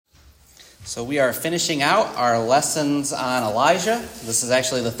So we are finishing out our lessons on Elijah. This is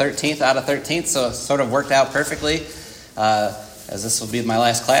actually the 13th out of 13th, so it sort of worked out perfectly, as this will be my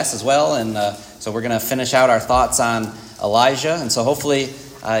last class as well. And so we're going to finish out our thoughts on Elijah. And so hopefully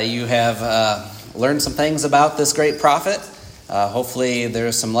you have learned some things about this great prophet. Hopefully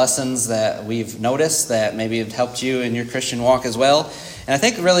there's some lessons that we've noticed that maybe have helped you in your Christian walk as well. And I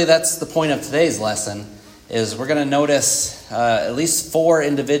think really that's the point of today's lesson, is we're going to notice at least 4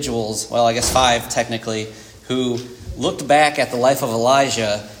 individuals, well, I guess 5 technically, who looked back at the life of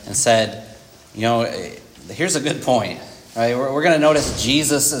Elijah and said, you know, here's a good point. Right? We're going to notice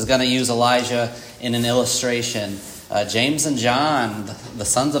Jesus is going to use Elijah in an illustration. James and John, the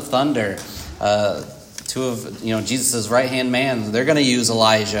sons of thunder, 2 of Jesus' right-hand man, they're going to use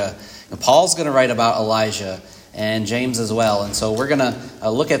Elijah. And Paul's going to write about Elijah, and James as well. And so we're going to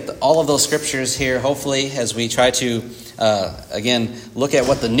look at all of those scriptures here, hopefully, as we try to, again, look at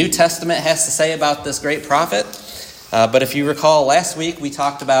what the New Testament has to say about this great prophet. But if you recall, last week we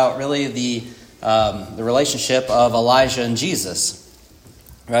talked about really the relationship of Elijah and Jesus,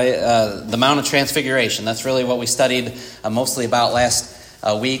 right? The Mount of Transfiguration. That's really what we studied mostly about last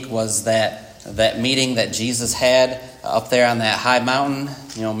week, was that meeting that Jesus had up there on that high mountain.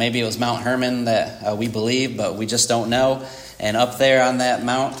 Maybe it was Mount Hermon that we believe, but we just don't know. And up there on that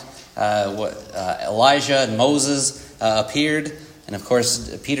mount, Elijah and Moses appeared. And of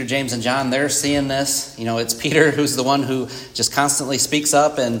course, Peter, James, and John, they're seeing this. It's Peter who's the one who just constantly speaks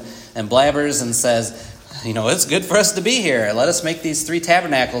up and blabbers and says, it's good for us to be here. Let us make these 3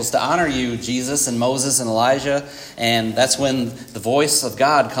 tabernacles to honor you, Jesus and Moses and Elijah. And that's when the voice of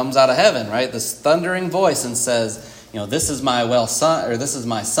God comes out of heaven, right? This thundering voice, and says, this is my son, or this is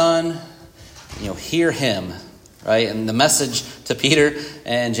my son, hear him, right? And the message to Peter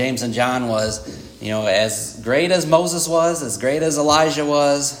and James and John was, as great as Moses was, as great as Elijah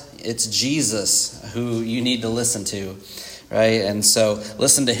was, it's Jesus who you need to listen to, right? And so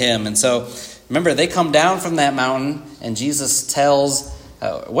listen to him. And so remember, they come down from that mountain, and Jesus tells,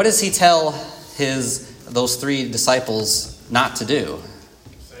 what does he tell those 3 disciples not to do?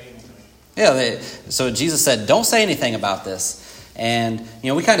 Yeah, so Jesus said, don't say anything about this. And,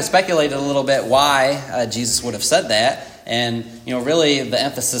 we kind of speculated a little bit why Jesus would have said that. And, really the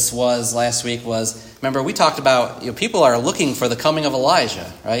emphasis last week was, remember, we talked about, people are looking for the coming of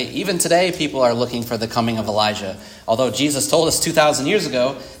Elijah, right? Even today, people are looking for the coming of Elijah. Although Jesus told us 2,000 years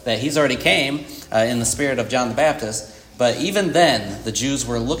ago that he's already came in the spirit of John the Baptist. But even then, the Jews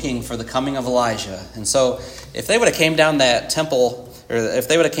were looking for the coming of Elijah. And so if they would have came down that temple, or if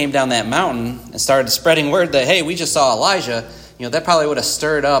they would have came down that mountain and started spreading word that, hey, we just saw Elijah, that probably would have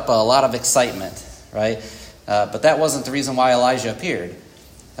stirred up a lot of excitement, right? But that wasn't the reason why Elijah appeared.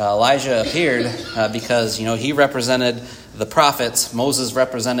 Elijah appeared because, he represented the prophets. Moses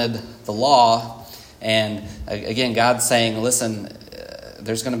represented the law. And again, God's saying, listen,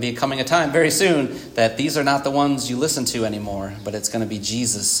 there's going to be coming a time very soon that these are not the ones you listen to anymore, but it's going to be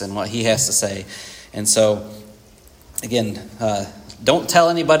Jesus and what he has to say. And so, again, don't tell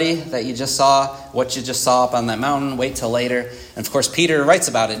anybody that you just saw what you just saw up on that mountain. Wait till later. And of course, Peter writes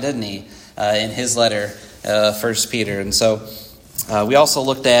about it, didn't he, in his letter, 1 Peter. And so we also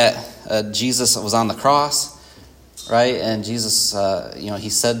looked at Jesus was on the cross, right? And Jesus,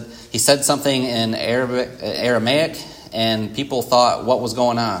 he said something in Aramaic, and people thought, what was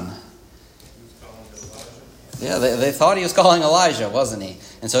going on? Yeah, they thought he was calling Elijah, wasn't he?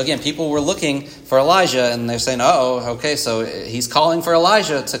 And so again, people were looking for Elijah, and they're saying, okay, so he's calling for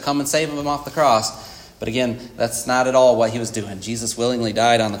Elijah to come and save him off the cross. But again, that's not at all what he was doing. Jesus willingly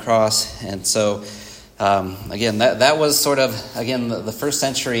died on the cross. And so, again, that was sort of, again, the first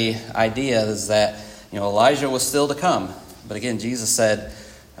century idea is that, Elijah was still to come. But again, Jesus said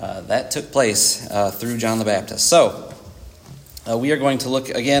that took place through John the Baptist. So, we are going to look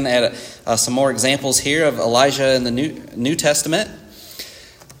again at some more examples here of Elijah in the New Testament.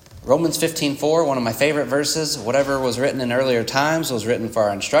 Romans 15:4, one of my favorite verses. Whatever was written in earlier times was written for our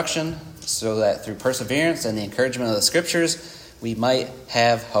instruction, so that through perseverance and the encouragement of the Scriptures, we might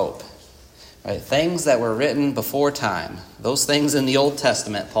have hope. Right? Things that were written before time, those things in the Old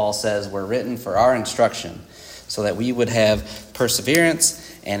Testament, Paul says, were written for our instruction, so that we would have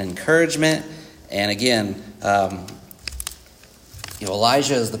perseverance and encouragement. And again,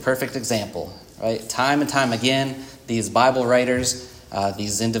 Elijah is the perfect example, right? Time and time again, these Bible writers,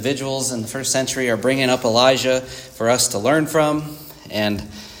 these individuals in the first century are bringing up Elijah for us to learn from. And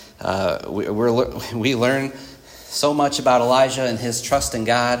we learn so much about Elijah and his trust in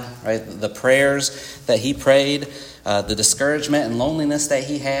God, right? The prayers that he prayed, the discouragement and loneliness that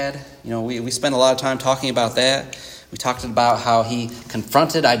he had. We spend a lot of time talking about that. We talked about how he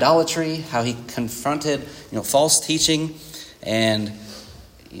confronted idolatry, how he confronted, false teaching, and,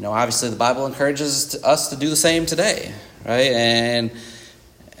 obviously the Bible encourages us to do the same today, right?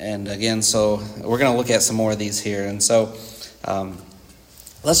 And again, so we're going to look at some more of these here. And so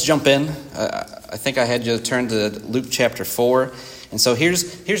let's jump in. I think I had you turn to Luke chapter 4. And so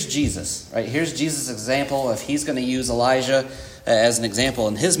here's Jesus, right? Here's Jesus' example if he's going to use Elijah as an example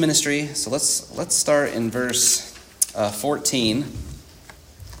in his ministry. So let's start in verse 14.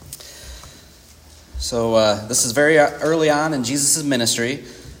 So this is very early on in Jesus' ministry.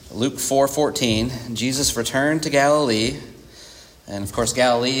 Luke 4:14. Jesus returned to Galilee. And of course,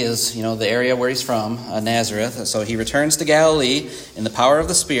 Galilee is, the area where he's from, Nazareth. So he returns to Galilee in the power of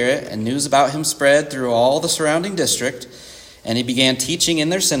the Spirit, and news about him spread through all the surrounding district. And he began teaching in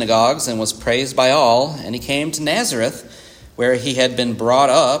their synagogues and was praised by all. And he came to Nazareth, where he had been brought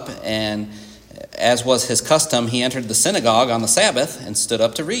up. And as was his custom, he entered the synagogue on the Sabbath and stood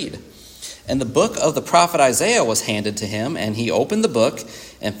up to read. And the book of the prophet Isaiah was handed to him. And he opened the book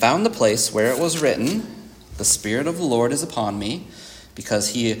and found the place where it was written, "The Spirit of the Lord is upon me, because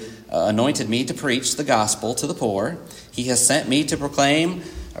he anointed me to preach the gospel to the poor. He has sent me to proclaim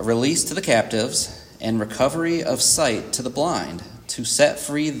a release to the captives and recovery of sight to the blind, to set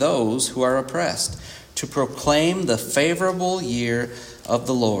free those who are oppressed, to proclaim the favorable year of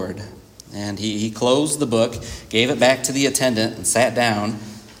the Lord." And he closed the book, gave it back to the attendant, and sat down.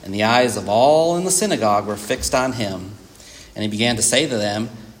 And the eyes of all in the synagogue were fixed on him. And he began to say to them,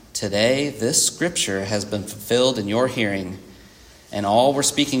 "Today this scripture has been fulfilled in your hearing." And all were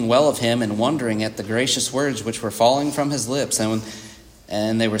speaking well of him and wondering at the gracious words which were falling from his lips.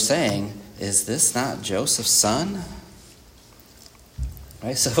 And they were saying, "Is this not Joseph's son?"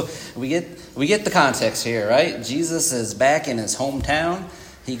 Right, so we get the context here, right? Jesus is back in his hometown.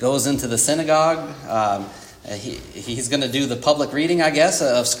 He goes into the synagogue. He's going to do the public reading, I guess,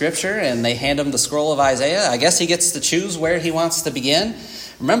 of Scripture, and they hand him the scroll of Isaiah. I guess he gets to choose where he wants to begin.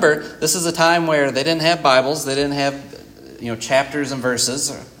 Remember, this is a time where they didn't have Bibles. They didn't have, chapters and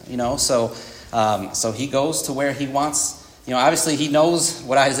verses, so he goes to where he wants. Obviously he knows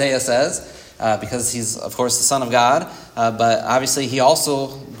what Isaiah says because he's, of course, the Son of God. But obviously he also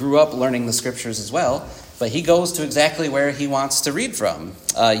grew up learning the Scriptures as well. But he goes to exactly where he wants to read from.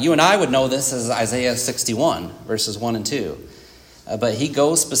 You and I would know this as Isaiah 61, verses 1 and 2. But he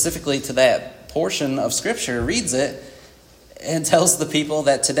goes specifically to that portion of Scripture, reads it, and tells the people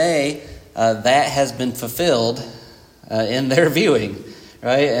that today that has been fulfilled in their viewing,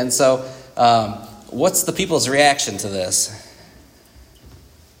 right? And so what's the people's reaction to this?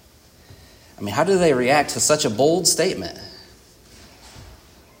 I mean, how do they react to such a bold statement?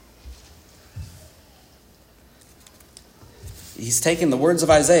 He's taking the words of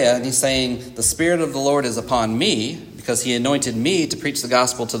Isaiah and he's saying, "The Spirit of the Lord is upon me, because he anointed me to preach the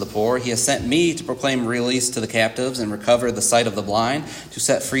gospel to the poor. He has sent me to proclaim release to the captives and recover the sight of the blind, to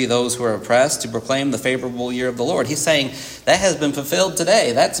set free those who are oppressed, to proclaim the favorable year of the Lord." He's saying, that has been fulfilled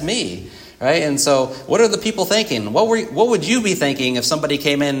today. That's me, right? And so what are the people thinking? What would you be thinking if somebody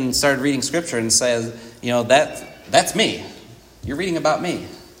came in and started reading Scripture and says, that's me. You're reading about me.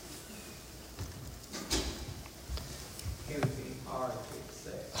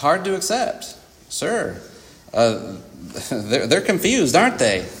 Hard to accept, sure. They're confused, aren't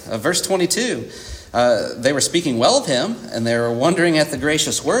they? Verse 22, they were speaking well of him, and they were wondering at the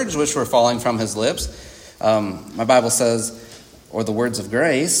gracious words which were falling from his lips. My Bible says, or the words of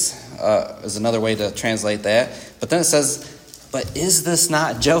grace is another way to translate that. But then it says, "But is this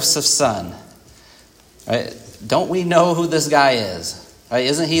not Joseph's son?" Right? Don't we know who this guy is? Right?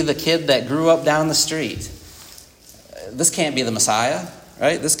 Isn't he the kid that grew up down the street? This can't be the Messiah.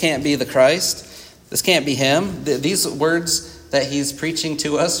 Right? This can't be the Christ. This can't be him. These words that he's preaching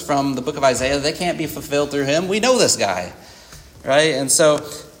to us from the book of Isaiah, they can't be fulfilled through him. We know this guy. Right? And so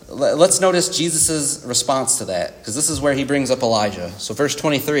let's notice Jesus' response to that, because this is where he brings up Elijah. So verse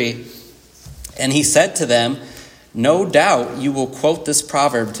 23, "And he said to them, 'No doubt you will quote this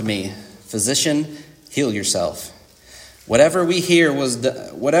proverb to me, "Physician, heal yourself. Whatever we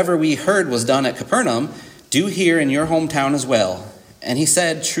heard was done at Capernaum, do here in your hometown as well.' And he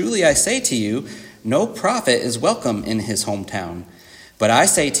said, 'Truly I say to you, no prophet is welcome in his hometown. But I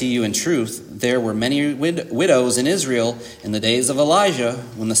say to you in truth, there were many widows in Israel in the days of Elijah,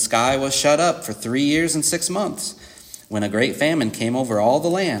 when the sky was shut up for 3 years and 6 months, when a great famine came over all the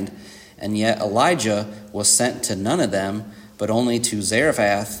land. And yet Elijah was sent to none of them, but only to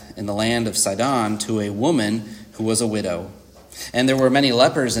Zarephath in the land of Sidon, to a woman who was a widow. And there were many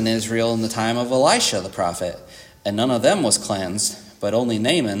lepers in Israel in the time of Elisha the prophet, and none of them was cleansed, but only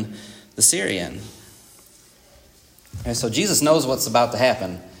Naaman the Syrian.'" And so Jesus knows what's about to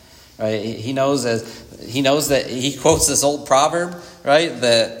happen. Right? He knows that he quotes this old proverb, right?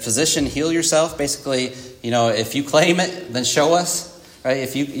 The physician, heal yourself. Basically, if you claim it, then show us. Right?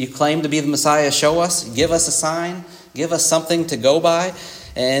 If you claim to be the Messiah, show us. Give us a sign. Give us something to go by.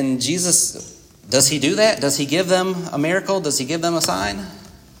 And Jesus, does he do that? Does he give them a miracle? Does he give them a sign?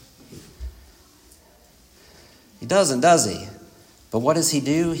 He doesn't, does he? But what does he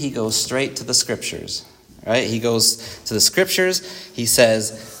do? He goes straight to the Scriptures. Right? He goes to the Scriptures. He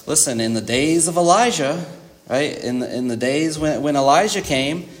says, listen, in the days of Elijah, right? In the days when Elijah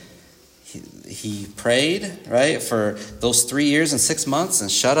came, he prayed, right, for those 3 years and 6 months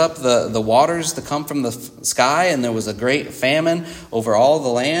and shut up the waters to come from the sky, and there was a great famine over all the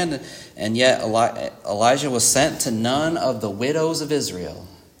land. And yet Elijah was sent to none of the widows of Israel.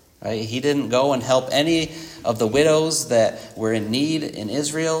 Right? He didn't go and help any of the widows that were in need in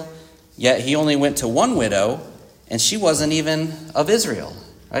Israel. Yet he only went to one widow, and she wasn't even of Israel.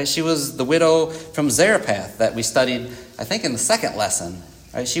 Right? She was the widow from Zarephath that we studied, I think, in the second lesson.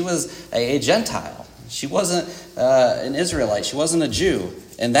 Right? She was a Gentile. She wasn't an Israelite. She wasn't a Jew.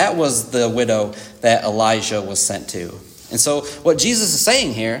 And that was the widow that Elijah was sent to. And so what Jesus is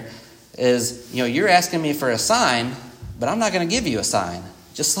saying here is, you're asking me for a sign, but I'm not going to give you a sign.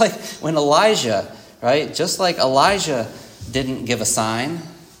 Just like when Elijah, right? Just like Elijah didn't give a sign.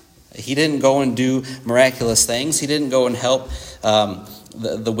 He didn't go and do miraculous things. He didn't go and help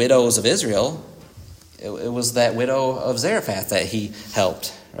the widows of Israel. It was that widow of Zarephath that he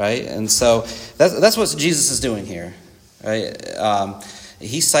helped, right? And so that's what Jesus is doing here, right?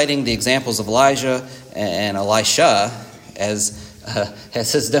 He's citing the examples of Elijah and Elisha as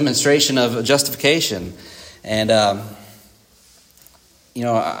his demonstration of justification. And I've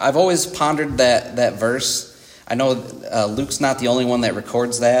always pondered that verse. I know Luke's not the only one that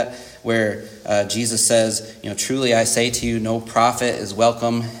records that, where Jesus says, truly I say to you, no prophet is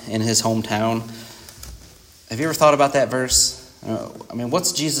welcome in his hometown. Have you ever thought about that verse?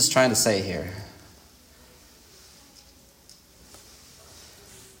 What's Jesus trying to say here?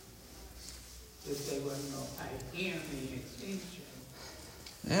 If they wouldn't know how to hear me, extinction.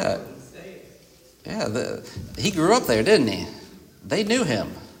 Yeah. He grew up there, didn't he? They knew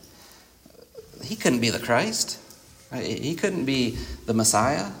him. He couldn't be the Christ. Right? He couldn't be the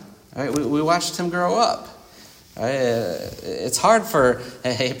Messiah. Right? We watched him grow up. Right? It's hard for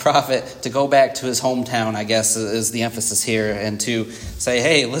a prophet to go back to his hometown, I guess, is the emphasis here, and to say,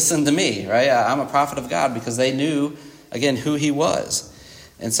 hey, listen to me. Right? I'm a prophet of God, because they knew, again, who he was.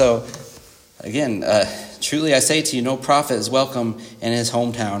 And so, again, truly I say to you, no prophet is welcome in his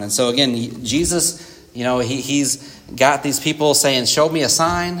hometown. And so, again, Jesus, he's got these people saying, show me a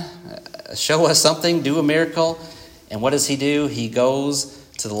sign, show us something, do a miracle. And what does he do? He goes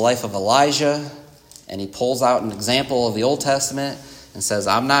to the life of Elijah, and he pulls out an example of the Old Testament and says,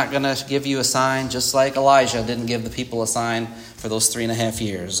 I'm not going to give you a sign, just like Elijah didn't give the people a sign for those 3.5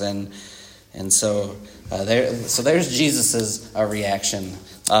 years. And so there's Jesus' reaction.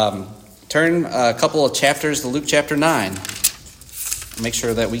 Turn a couple of chapters to Luke chapter 9. Make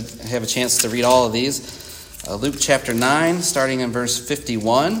sure that we have a chance to read all of these. Luke chapter 9, starting in verse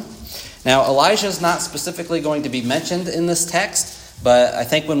 51. Now, Elijah is not specifically going to be mentioned in this text, but I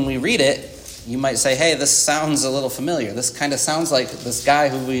think when we read it, you might say, hey, this sounds a little familiar. This kind of sounds like this guy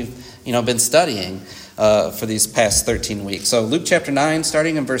who we've been studying for these past 13 weeks. So Luke chapter 9,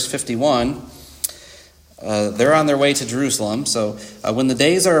 starting in verse 51, they're on their way to Jerusalem. So when the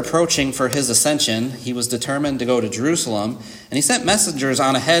days are approaching for his ascension, he was determined to go to Jerusalem, and he sent messengers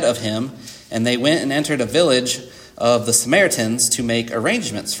on ahead of him, and they went and entered a village of the Samaritans to make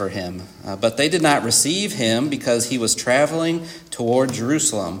arrangements for him. But they did not receive him, because he was traveling toward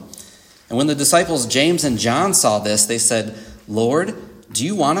Jerusalem. And when the disciples James and John saw this, they said, Lord, do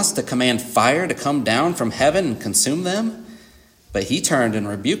you want us to command fire to come down from heaven and consume them? But he turned and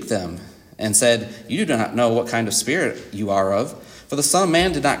rebuked them and said, you do not know what kind of spirit you are of, for the Son of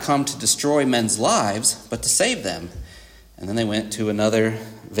Man did not come to destroy men's lives, but to save them. And then they went to another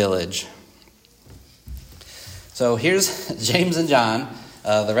village. So here's James and John,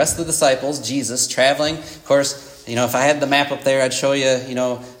 the rest of the disciples, Jesus, traveling. Of course, if I had the map up there, I'd show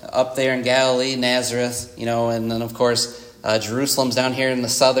you, up there in Galilee, Nazareth, and then, of course, Jerusalem's down here in the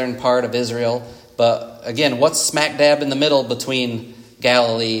southern part of Israel. But, again, what's smack dab in the middle between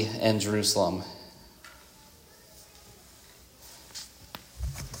Galilee and Jerusalem?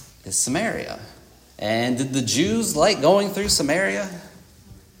 It's Samaria. And did the Jews like going through Samaria?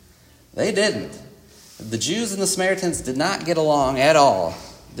 They didn't. The Jews and the Samaritans did not get along at all,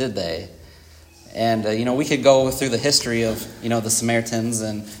 did they? And, we could go through the history of, the Samaritans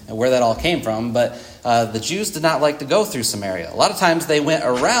and where that all came from. But the Jews did not like to go through Samaria. A lot of times they went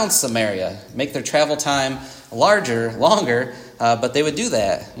around Samaria, make their travel time longer, but they would do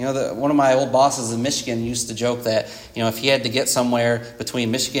that. One of my old bosses in Michigan used to joke that, if he had to get somewhere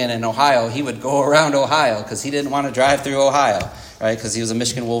between Michigan and Ohio, he would go around Ohio because he didn't want to drive through Ohio, right? Because he was a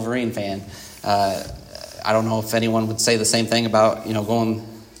Michigan Wolverine fan. I don't know if anyone would say the same thing about, going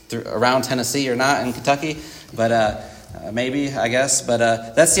around Tennessee or not in Kentucky, but maybe, I guess. But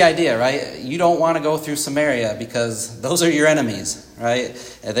that's the idea, right? You don't want to go through Samaria because those are your enemies, right?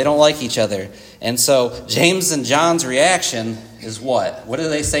 They don't like each other. And so James and John's reaction is what? What do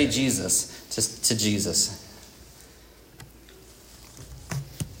they say to Jesus?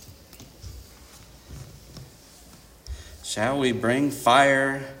 Shall we bring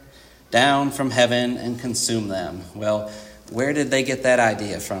fire down from heaven and consume them? Well, where did they get that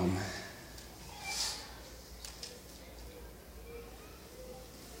idea from?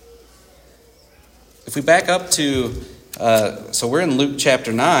 If we back up to, so we're in Luke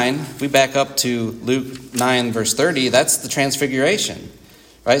chapter 9. If we back up to Luke 9, verse 30, that's the transfiguration,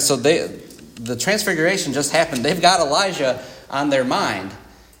 right? So the transfiguration just happened. They've got Elijah on their mind.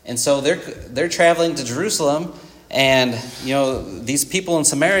 And so they're traveling to Jerusalem. And, these people in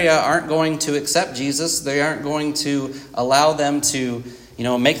Samaria aren't going to accept Jesus. They aren't going to allow them to,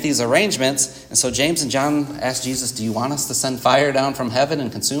 make these arrangements. And so James and John asked Jesus, do you want us to send fire down from heaven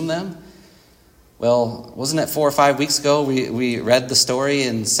and consume them? Well, wasn't it 4 or 5 weeks ago we read the story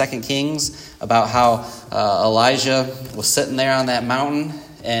in 2 Kings about how Elijah was sitting there on that mountain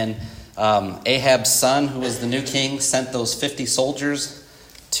and Ahab's son, who was the new king, sent those 50 soldiers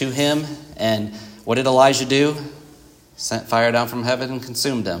to him. And what did Elijah do? Sent fire down from heaven and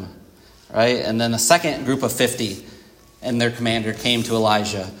consumed them, right? And then a second group of 50 and their commander came to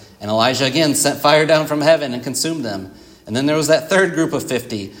Elijah. And Elijah again sent fire down from heaven and consumed them. And then there was that third group of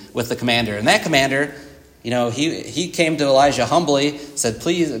 50 with the commander. And that commander, he came to Elijah humbly, said,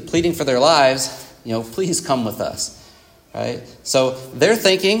 pleading for their lives, please come with us, right? So they're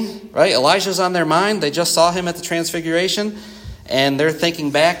thinking, right? Elijah's on their mind. They just saw him at the transfiguration. And they're thinking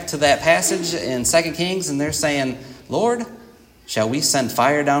back to that passage in 2 Kings, and they're saying, Lord, shall we send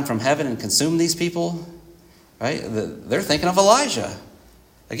fire down from heaven and consume these people? Right? They're thinking of Elijah.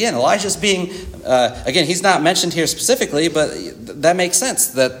 Again, Elijah's being, he's not mentioned here specifically, but that makes sense.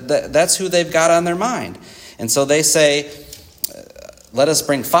 That's who they've got on their mind. And so they say, let us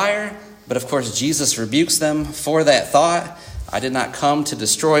bring fire. But of course, Jesus rebukes them for that thought. I did not come to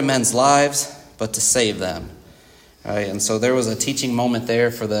destroy men's lives, but to save them. Right? And so there was a teaching moment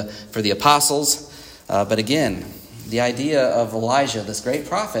there for the apostles. But again, the idea of Elijah, this great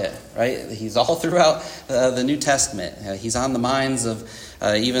prophet, right? He's all throughout the New Testament. He's on the minds of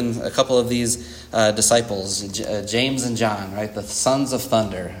even a couple of these disciples, James and John, right? The sons of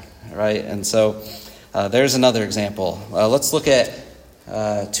thunder, right? And so there's another example. Let's look at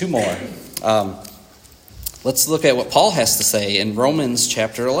two more. Let's look at what Paul has to say in Romans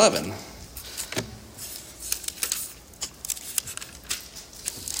chapter 11.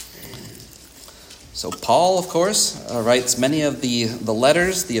 So Paul, of course, writes many of the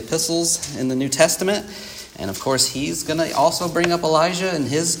letters, the epistles in the New Testament. And, of course, he's going to also bring up Elijah in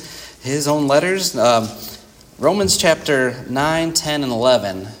his own letters. Romans chapter 9, 10, and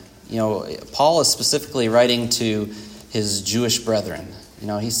 11, Paul is specifically writing to his Jewish brethren.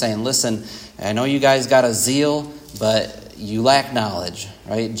 He's saying, listen, I know you guys got a zeal, but you lack knowledge,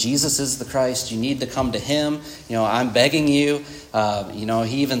 right? Jesus is the Christ. You need to come to him. I'm begging you.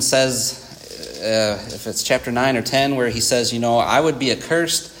 He even says, if it's chapter 9 or 10, where he says, I would be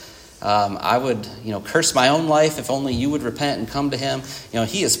accursed. I would, curse my own life if only you would repent and come to him.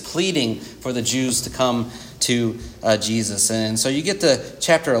 He is pleading for the Jews to come to Jesus. And so you get to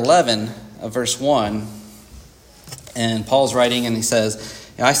chapter 11, verse 1, and Paul's writing, and he says,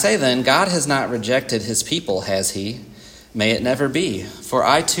 I say then, God has not rejected his people, has he? May it never be. For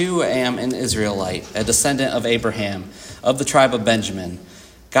I too am an Israelite, a descendant of Abraham, of the tribe of Benjamin.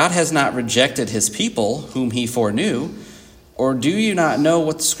 God has not rejected his people, whom he foreknew. Or do you not know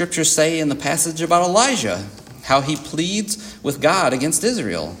what the scriptures say in the passage about Elijah, how he pleads with God against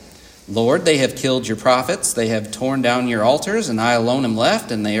Israel? Lord, they have killed your prophets, they have torn down your altars, and I alone am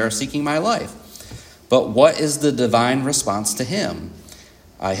left, and they are seeking my life. But what is the divine response to him?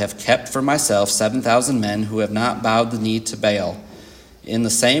 I have kept for myself 7,000 men who have not bowed the knee to Baal. In the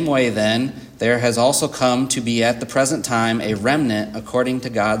same way, then, there has also come to be at the present time a remnant according to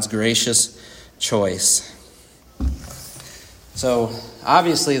God's gracious choice. So,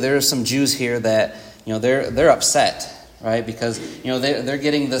 obviously, there are some Jews here that, they're upset, right? Because, they're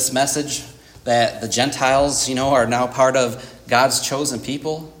getting this message that the Gentiles, are now part of God's chosen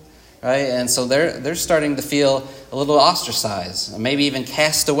people, right? And so they're starting to feel a little ostracized, maybe even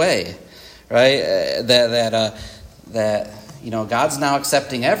cast away, right? That God's now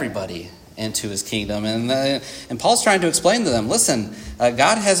accepting everybody into his kingdom. And Paul's trying to explain to them, listen,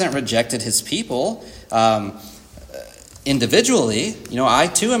 God hasn't rejected his people individually. I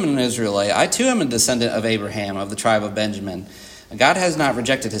too am an Israelite. I too am a descendant of Abraham, of the tribe of Benjamin. God has not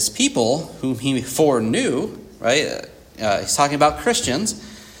rejected his people whom he foreknew, right? He's talking about Christians.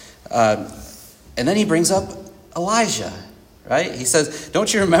 And then he brings up Elijah, right? He says,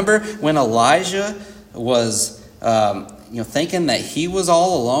 don't you remember when Elijah was thinking that he was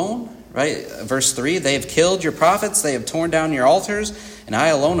all alone, right? Verse 3, they have killed your prophets, they have torn down your altars, and I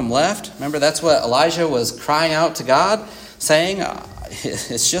alone am left. Remember, that's what Elijah was crying out to God, saying,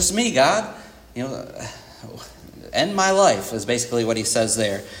 it's just me, God. End my life is basically what he says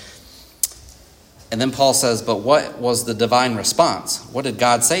there. And then Paul says, but what was the divine response? What did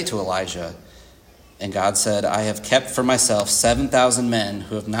God say to Elijah? And God said, I have kept for myself 7,000 men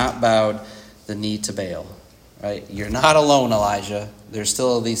who have not bowed the knee to Baal. Right? You're not alone, Elijah. There's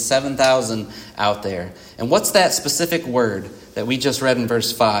still these 7,000 out there. And what's that specific word that we just read in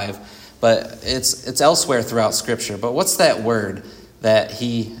verse 5? But it's elsewhere throughout Scripture. But what's that word that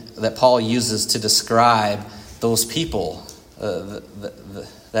Paul uses to describe those people, that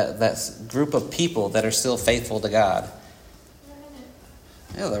group of people that are still faithful to God?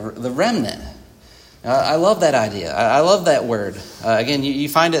 Yeah, the remnant. I love that idea. I love that word. Again, you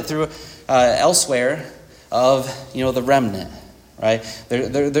find it through elsewhere of the remnant, right?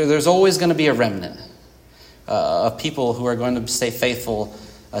 There's always going to be a remnant of people who are going to stay faithful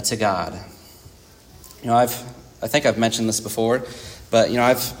to God. I think I've mentioned this before, but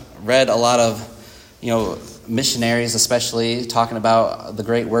I've read a lot of missionaries, especially talking about the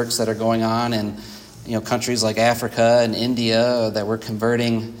great works that are going on in countries like Africa and India that were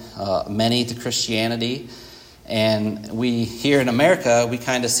converting many to Christianity. And we here in America, we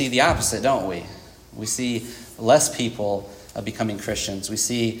kind of see the opposite, don't we? We see less people becoming Christians. We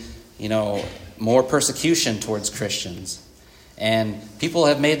see, more persecution towards Christians. And people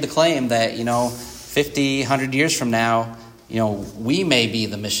have made the claim that, 50, 100 years from now, we may be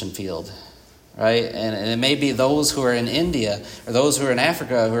the mission field, right? And it may be those who are in India or those who are in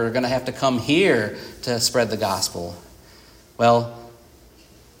Africa who are going to have to come here to spread the gospel. Well,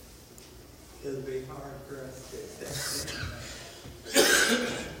 it'll be hard for us to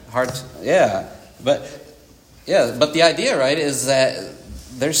But the idea, right, is that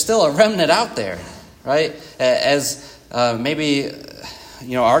there's still a remnant out there, right? As maybe,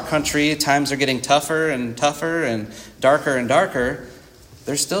 our country, times are getting tougher and tougher and darker,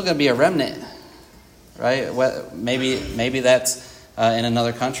 there's still going to be a remnant, right? Maybe that's in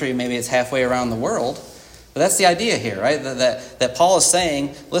another country, maybe it's halfway around the world. But that's the idea here, right? That Paul is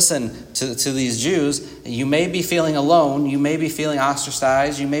saying, listen, to these Jews, you may be feeling alone, you may be feeling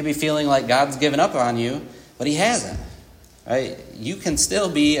ostracized, you may be feeling like God's given up on you, but he hasn't, right? You can still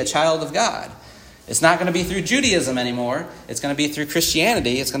be a child of God. It's not going to be through Judaism anymore. It's going to be through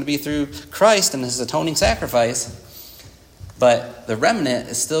Christianity. It's going to be through Christ and his atoning sacrifice. But the remnant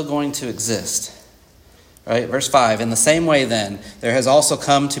is still going to exist. Right? Verse 5, in the same way then, there has also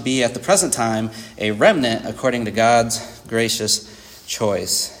come to be at the present time a remnant according to God's gracious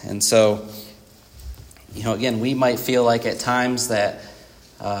choice. And so, again, we might feel like at times that,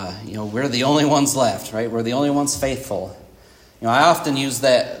 we're the only ones left, right? We're the only ones faithful. I often use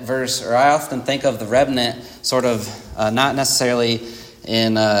that verse, or I often think of the remnant sort of not necessarily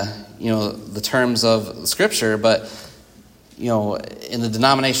in, the terms of Scripture, but, in the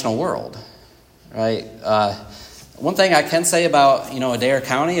denominational world. Right. One thing I can say about, Adair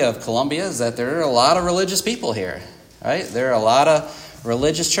County of Columbia is that there are a lot of religious people here. Right. There are a lot of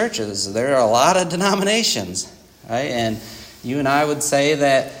religious churches. There are a lot of denominations. Right. And you and I would say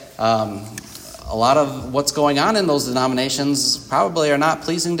that a lot of what's going on in those denominations probably are not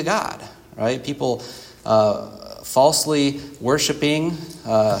pleasing to God. Right. People falsely worshiping,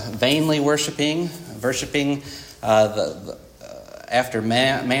 vainly worshiping after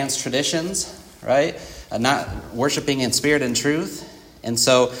man's traditions. Right? Not worshiping in spirit and truth. And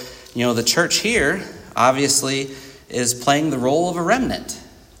so, the church here obviously is playing the role of a remnant.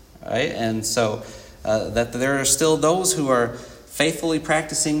 Right? And so that there are still those who are faithfully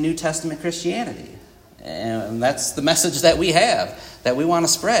practicing New Testament Christianity. And that's the message that we have, that we want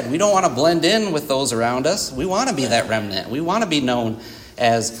to spread. We don't want to blend in with those around us. We want to be that remnant. We want to be known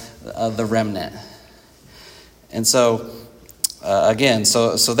as the remnant. And so,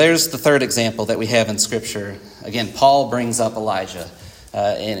 so there's the third example that we have in Scripture. Again, Paul brings up Elijah.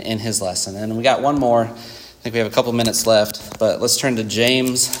 in his lesson. And we got one more. I think we have a couple minutes left, but let's turn to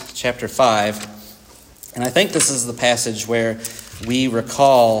James chapter 5. And I think this is the passage where we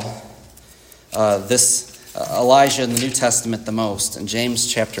recall this Elijah in the New Testament the most, in James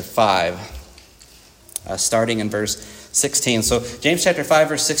chapter 5, starting in verse 16. So James chapter 5,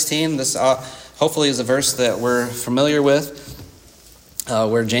 verse 16, this hopefully is a verse that we're familiar with,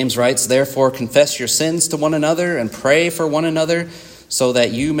 where James writes, "Therefore confess your sins to one another and pray for one another so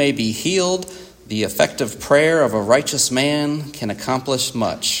that you may be healed. The effective prayer of a righteous man can accomplish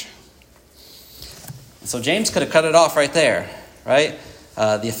much." So James could have cut it off right there, right?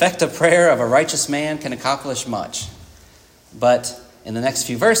 The effective prayer of a righteous man can accomplish much. But in the next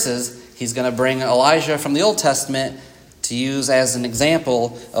few verses, he's going to bring Elijah from the Old Testament to use as an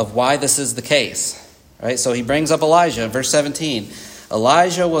example of why this is the case. Right? So he brings up Elijah, verse 17.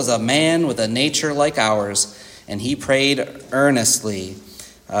 "Elijah was a man with a nature like ours, and he prayed earnestly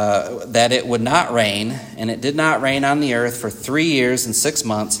that it would not rain, and it did not rain on the earth for 3 years and 6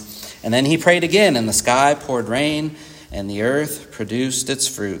 months. And then he prayed again, and the sky poured rain, and the earth produced its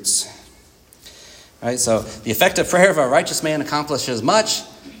fruits." Right, so the effective prayer of a righteous man accomplishes much,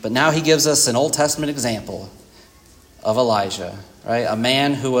 but now he gives us an Old Testament example of Elijah, right? A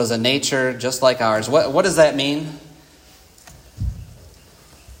man who was a nature just like ours. What does that mean?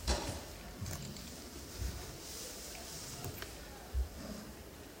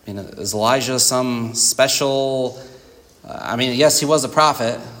 I mean, is Elijah some special? Yes, he was a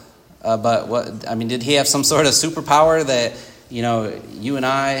prophet. But did he have some sort of superpower that, you and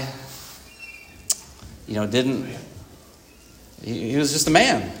I, didn't? He was just a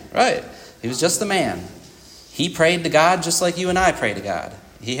man, right? He was just a man. He prayed to God just like you and I pray to God.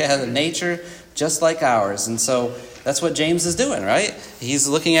 He had a nature just like ours. And so that's what James is doing, right? He's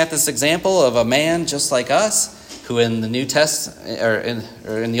looking at this example of a man just like us who in the New Testament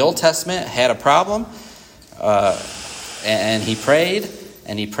or in the Old Testament had a problem. And he prayed.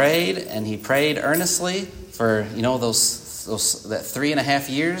 And he prayed, and he prayed earnestly for, that 3.5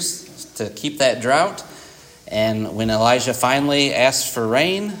 years to keep that drought. And when Elijah finally asked for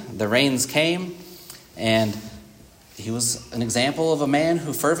rain, the rains came. And he was an example of a man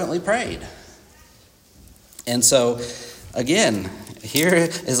who fervently prayed. And so, again, here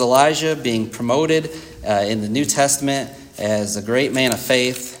is Elijah being promoted in the New Testament as a great man of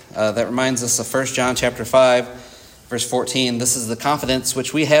faith. That reminds us of 1 John chapter 5. Verse 14, "This is the confidence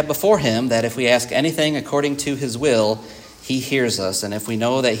which we have before him, that if we ask anything according to his will, he hears us. And if we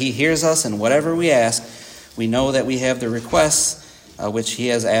know that he hears us in whatever we ask, we know that we have the requests which he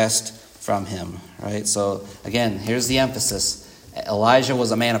has asked from him." Right? So again, here's the emphasis. Elijah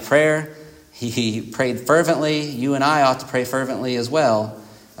was a man of prayer. He prayed fervently. You and I ought to pray fervently as well,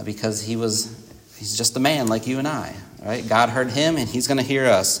 because he's just a man like you and I. Right? God heard him, and he's going to hear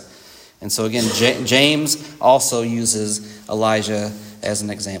us. And so again, James also uses Elijah as an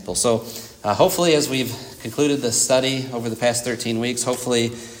example. So hopefully as we've concluded this study over the past 13 weeks,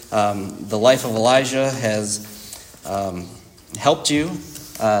 hopefully the life of Elijah has helped you.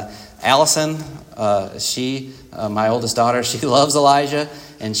 Allison, my oldest daughter, she loves Elijah.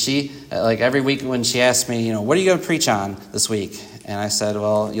 And she, every week when she asks me, what are you going to preach on this week? And I said,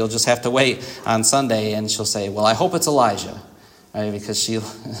 well, you'll just have to wait on Sunday. And she'll say, well, I hope it's Elijah. Right, because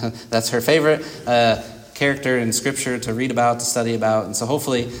that's her favorite character in Scripture to read about, to study about. And so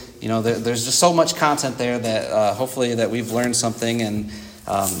hopefully, there's just so much content there that hopefully that we've learned something and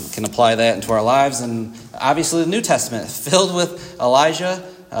can apply that into our lives. And obviously the New Testament filled with Elijah.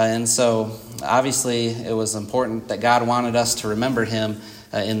 And so obviously it was important that God wanted us to remember him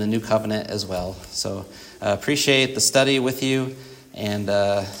in the New Covenant as well. So appreciate the study with you. And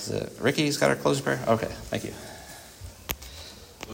Ricky's got our closing prayer. Okay, thank you.